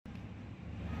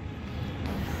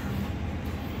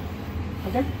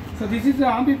Okay. So this is the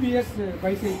amphibious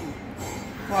bicycle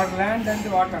for land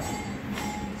and water.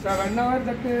 So whenever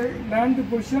that land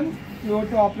position, you have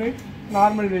to operate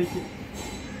normal vehicle.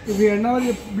 If whenever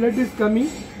the blood is coming,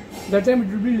 that time it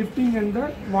will be lifting in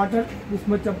the water this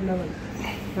much up level.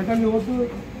 That time you have to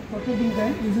rotating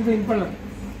time. This is the impeller.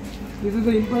 This is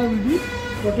the impeller will be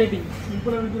rotating.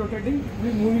 Impeller will be rotating,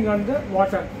 will be moving on the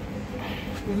water.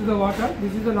 This is the water.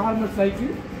 This is the normal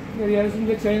cycle. Here you are using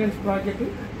the chain and sprocket.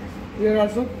 Here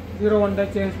also 0-1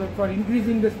 dash chain sprocket for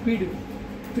increasing the speed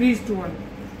 3:1.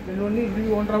 Then only it will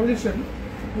be one revolution.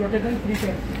 You rotate them 3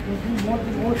 times.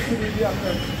 More speed will be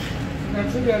applied.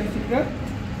 That's why we are using the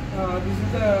this is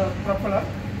the propeller.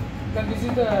 Then this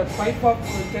is the pipe of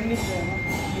 10 inch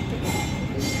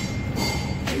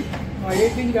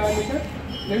 8 inch diameter,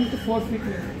 length 4 feet.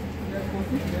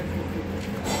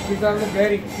 These are the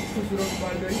bearing 620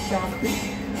 ball bearing, shaft.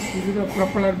 This is the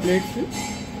propeller blades.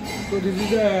 So this is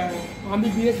the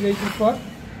amphibious vehicle for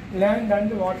land and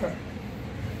water.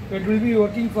 It will be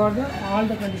working for the all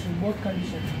the conditions, both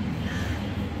conditions.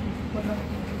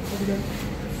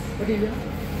 What is it?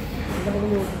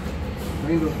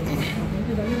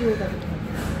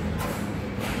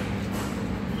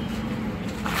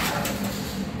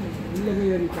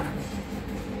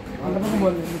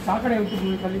 சாக்கடை விட்டு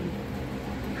தள்ளி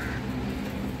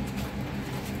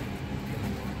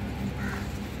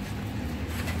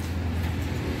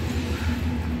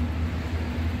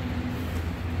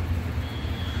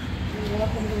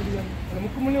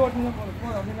முக்கு மணி ஓட்டணும்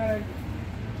போதும் அப்படின்னா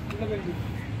உள்ள போயிருக்கு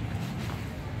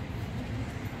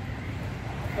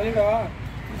சரிங்கவா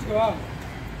வா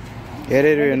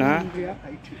ஏறிடுவேண்ணா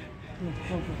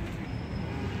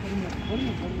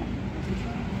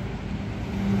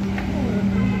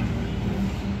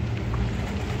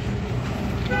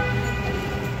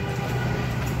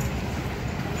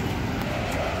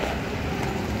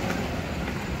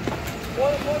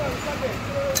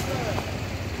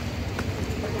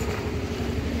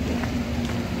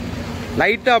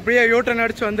லைட்டா அப்படியே யூட்டன்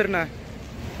அடிச்சு வந்துருண்ணா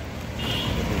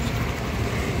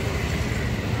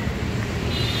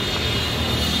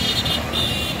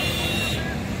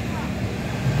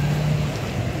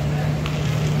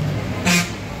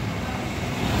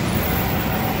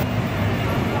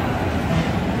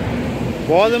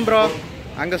போதும் ப்ரோ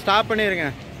அங்க ஸ்டாப் பண்ணிருங்க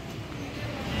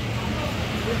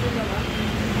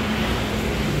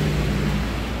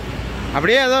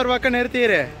அப்படியே ஏதோ ஒரு பக்கம்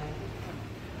நிறுத்திடு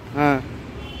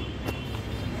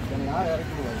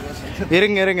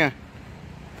இருங்க